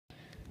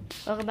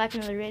Welcome back to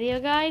another video,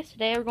 guys.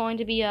 Today we're going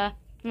to be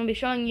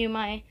showing you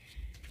my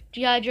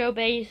G.I. Joe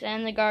base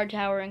and the guard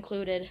tower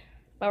included.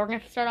 But we're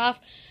going to start off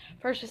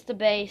first with the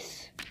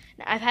base.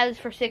 Now, I've had this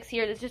for 6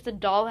 years. It's just a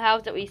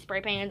dollhouse that we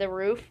spray painted the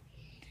roof.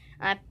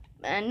 And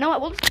no,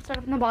 we'll just start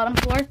up on the bottom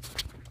floor.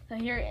 So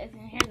here's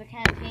the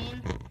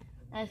canteen.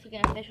 Nice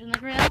looking fish on the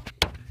grill.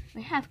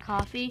 We have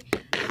coffee.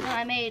 And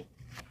I made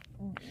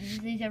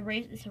this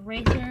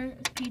eraser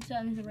pizza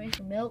and this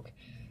eraser milk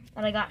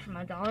that I got from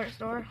a dollar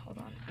store. Hold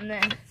on. And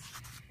then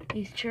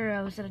these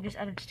churros that I just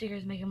added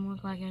stickers, make them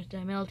look like it's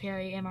a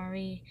military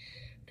MRE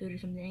food or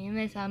something. And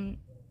this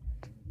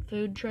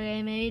food tray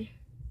I made.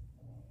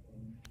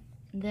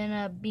 And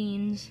then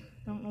beans.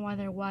 I don't know why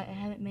they're white. I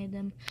haven't made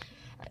them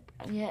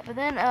yet. But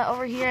then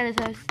over here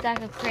there's a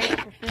stack of crates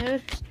for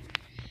food.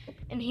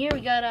 And here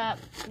we got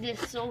this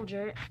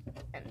soldier.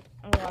 And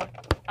well,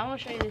 I want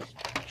to show you this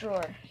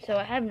drawer. So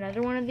I have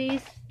another one of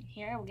these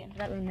here. We'll get into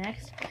that room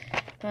next.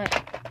 But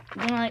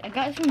then I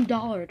got this from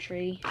Dollar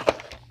Tree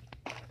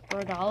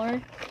for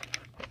 $1,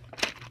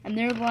 and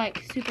they're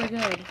like super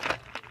good.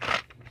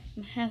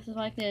 It has stuff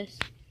like this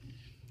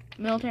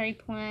military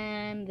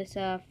plan, this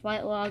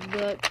flight log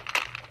book,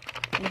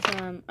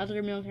 and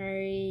other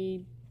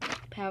military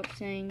pouch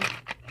thing.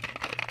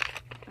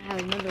 I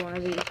have another one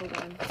of these. Hold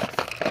on.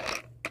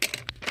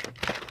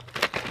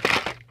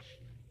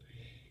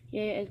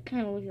 Yeah, it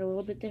kind of looks a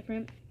little bit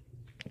different.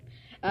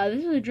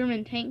 This is a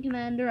German tank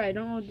commander. I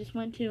don't know what this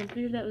went to. I'm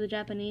pretty sure that was a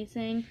Japanese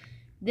thing.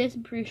 This,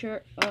 I'm pretty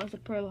sure, it's a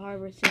Pearl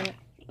Harbor set.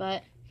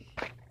 But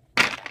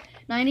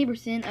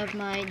 90% of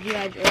my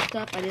G.I. Joe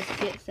stuff I just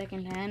get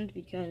secondhand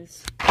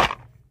because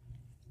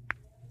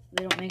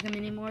they don't make them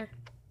anymore.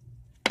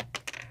 Oh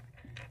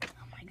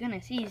my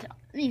goodness,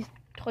 these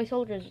toy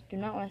soldiers do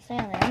not want to stay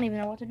on there. I don't even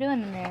know what they're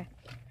doing in there.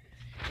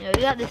 You know,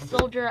 we got this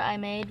soldier I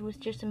made with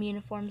just some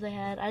uniforms I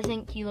had. I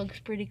think he looks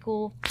pretty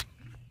cool.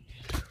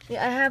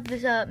 Yeah, I have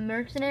this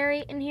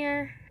mercenary in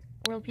here,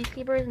 World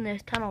Peacekeepers, and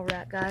there's Tunnel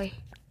Rat guy.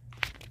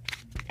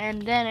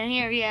 And then in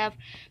here we have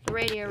the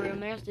radio room.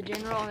 There's the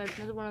general, and there's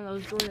another one of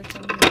those doors that's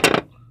in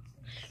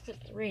here.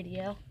 The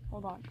radio.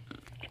 Hold on.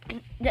 You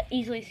can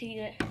easily see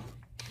that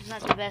it's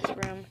not the best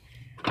room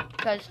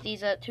because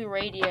these are two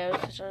radios.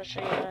 So I'll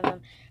show you one of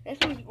them. This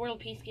one's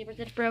World Peacekeepers.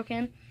 It's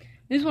broken.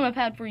 This one I've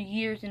had for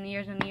years and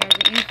years and years.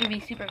 It used to be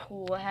super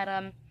cool. It had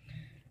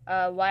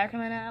a wire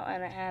coming out,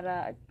 and it had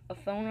a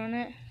phone on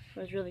it. It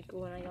was really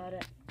cool when I got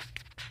it.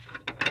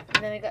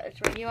 And then we got this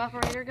radio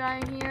operator guy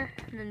in here.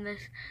 And then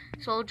this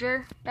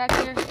soldier back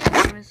here.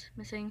 His name is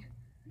missing.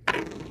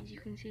 As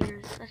you can see,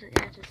 that's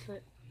his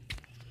foot.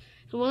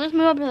 So we'll just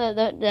move up to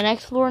the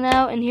next floor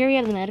now. And here we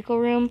have the medical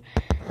room.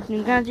 And you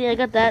can kind of see I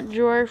got that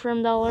drawer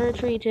from Dollar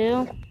Tree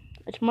too.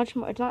 It's much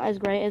more. It's not as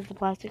great as the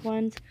plastic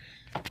ones.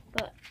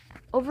 But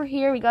over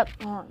here we got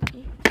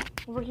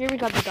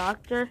the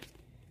doctor.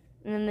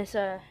 And then this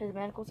his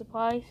medical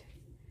supplies.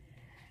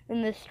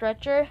 And this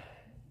stretcher,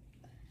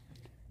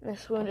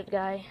 this wounded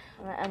guy,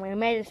 and we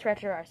made a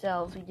stretcher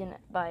ourselves. We didn't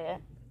buy it,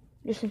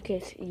 just in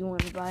case you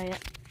wanted to buy it.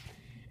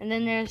 And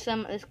then there's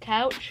this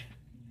couch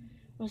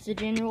with the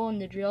general and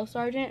the drill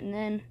sergeant. And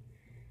then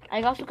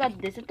I also got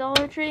this at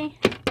Dollar Tree.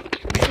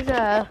 This is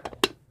a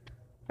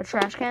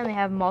trash can. They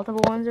have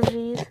multiple ones of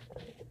these.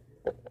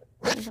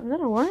 Is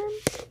that a worm?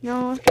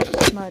 No, it's just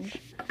a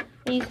smudge.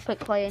 I used to put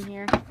clay in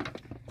here.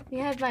 We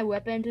have my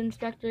weapons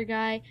instructor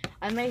guy.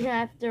 I made him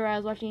after I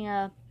was watching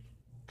a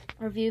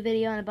review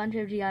video on a bunch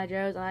of G.I.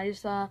 Joes, and I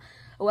just saw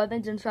a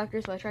weapons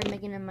instructor, so I tried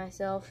making him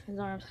myself. His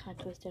arm's kind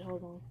of twisted.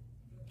 Hold on.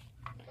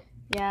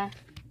 Yeah.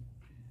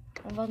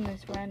 I love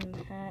this random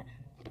hat.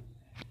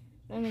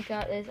 Then we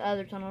got this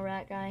other Tunnel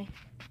Rat guy.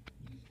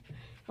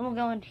 Then we'll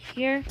go into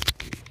here.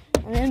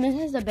 And then this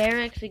is the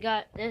barracks. We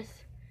got this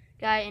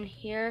guy in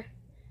here.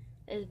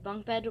 This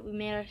bunk bed that we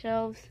made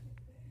ourselves.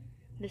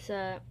 This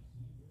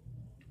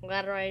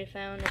ladder I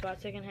found. I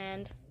bought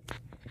secondhand.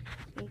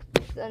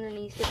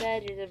 Underneath the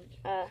bed is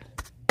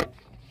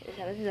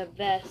this is a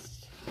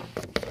vest,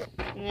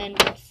 and then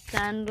some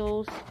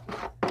sandals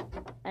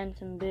and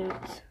some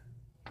boots.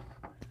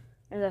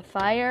 There's a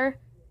fire,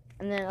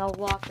 and then a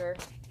locker,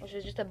 which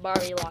is just a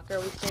Barbie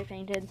locker we spray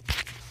painted.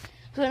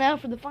 So now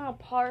for the final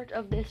part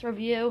of this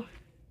review.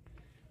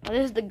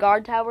 This is the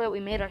guard tower that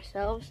we made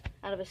ourselves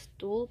out of a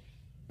stool.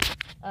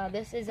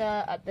 This is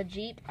the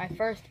Jeep, my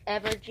first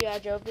ever G.I.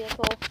 Joe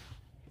vehicle.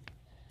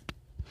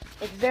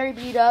 It's very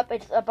beat up.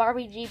 It's a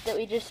Barbie Jeep that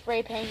we just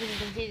spray painted. You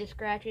can see the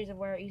scratches of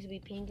where it used to be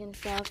pink and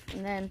stuff.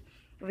 And then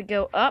if we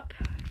go up,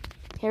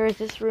 here is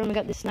this room. We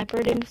got this sniper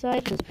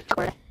inside.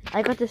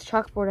 I got this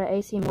chalkboard at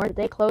AC Moore.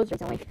 They closed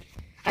recently.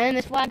 And then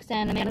this flag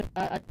stand. I made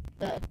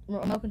the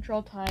remote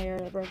control tire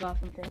that broke off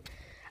something.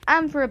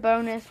 And for a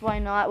bonus, why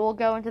not? We'll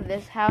go into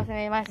this house I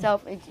made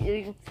myself.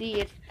 You can see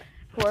it's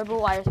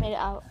horrible. I just made it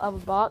out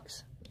of a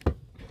box.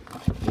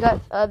 We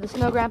got the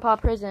Snow Grandpa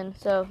prison.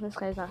 So this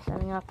guy's not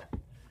standing up.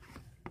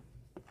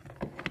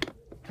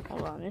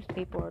 Hold on, this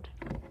skateboard.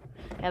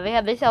 Yeah,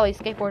 they sell a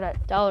skateboard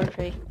at Dollar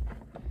Tree.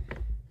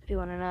 If you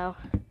want to know.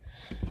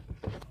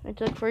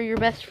 It's like for your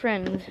best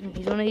friend.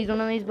 He's one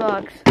of these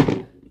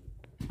boxes.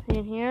 See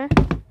in here?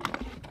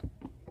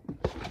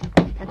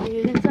 And see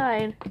who's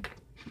inside.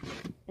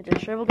 It's a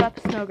shriveled up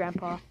snow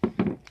grandpa.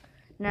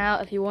 Now,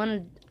 if you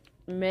want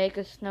to make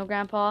a snow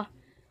grandpa,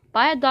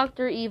 buy a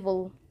Dr.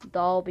 Evil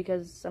doll,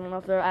 because I don't know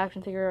if they're an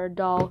action figure or a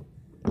doll.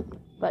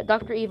 But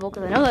Dr. Evil,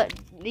 because I know that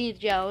these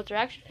gels are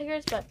action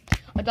figures, but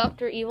a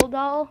Dr. Evil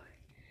doll,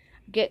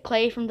 get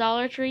clay from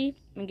Dollar Tree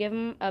and give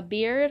him a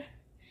beard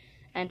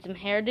and some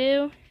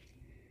hairdo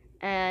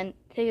and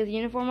take his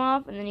uniform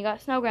off, and then you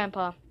got Snow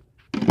Grandpa.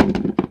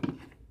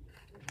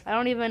 I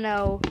don't even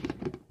know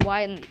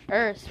why on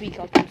earth we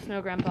call him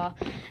Snow Grandpa.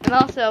 And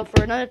also,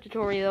 for another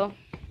tutorial,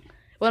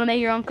 want to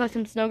make your own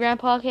custom Snow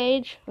Grandpa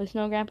cage with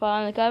Snow Grandpa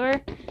on the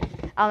cover?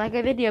 I'll make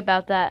a video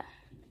about that.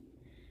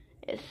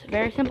 It's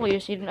very simple. You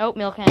just need an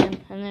oatmeal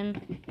can and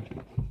then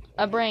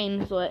a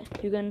brain so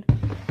that you can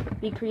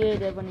be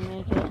creative when you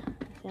make it, I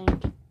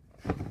think.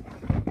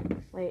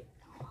 Wait.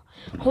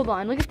 Hold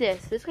on, look at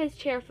this. This guy's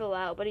chair fell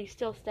out, but he's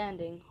still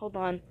standing. Hold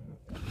on.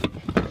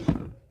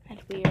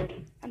 That's weird.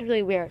 That's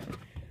really weird.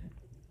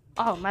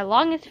 Oh, my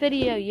longest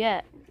video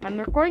yet. I'm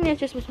recording this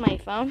just with my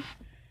phone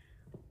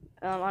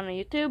on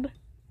a YouTube.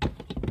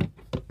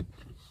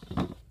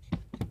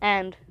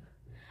 And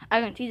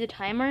I can see the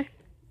timer.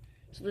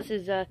 So this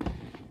is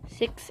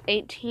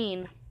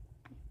 6:18.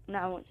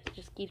 Now it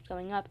just keeps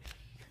going up.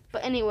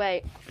 But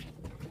anyway,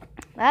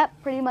 that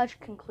pretty much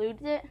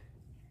concludes it.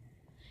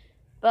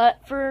 But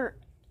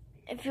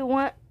if you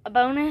want a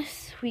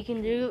bonus, we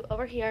can do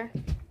over here.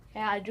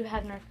 Yeah, I do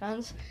have Nerf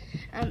guns.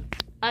 And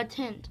a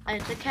tent.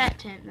 It's a cat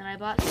tent that I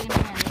bought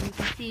secondhand. And you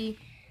can see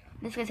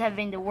this guy's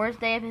having the worst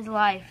day of his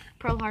life.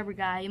 Pearl Harbor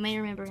guy. You may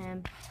remember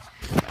him.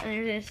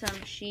 And there's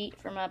some sheet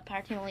from a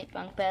Power Team Elite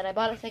bunk bed. I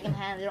bought it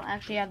secondhand. They don't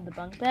actually have the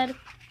bunk bed.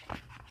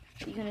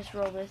 You can just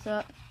roll this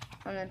up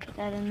and then put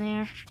that in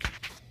there.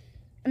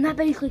 And that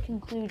basically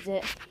concludes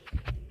it.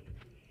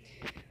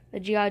 The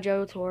G.I.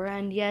 Joe tour.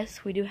 And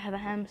yes, we do have a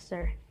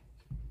hamster.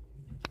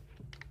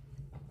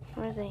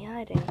 Where is he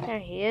hiding? There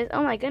he is.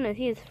 Oh my goodness,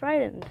 he is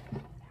frightened.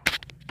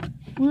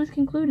 Well, let's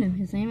conclude him.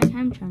 His name is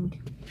Hamchunk.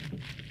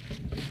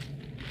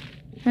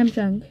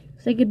 Hamchunk,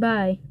 say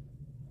goodbye.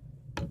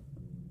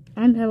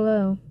 And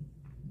hello.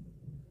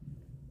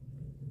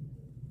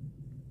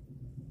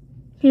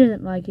 He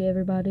doesn't like you,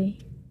 everybody.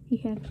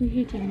 He actually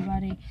hates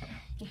everybody.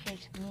 He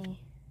hates me.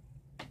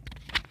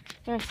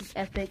 There's this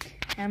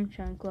epic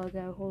Hamchunk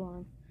logo. Hold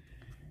on.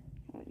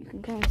 You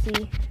can kind of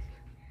see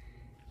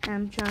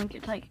Hamchunk.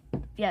 It's like,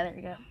 yeah, there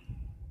we go.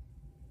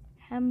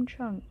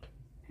 Hamchunk.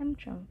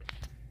 Hamchunk.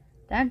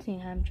 Dancing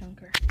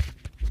Hamchunker.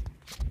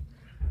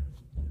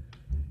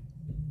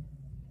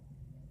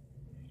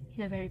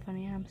 He's a very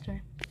funny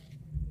hamster.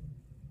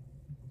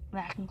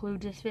 That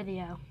concludes this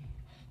video.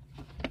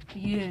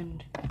 The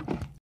end.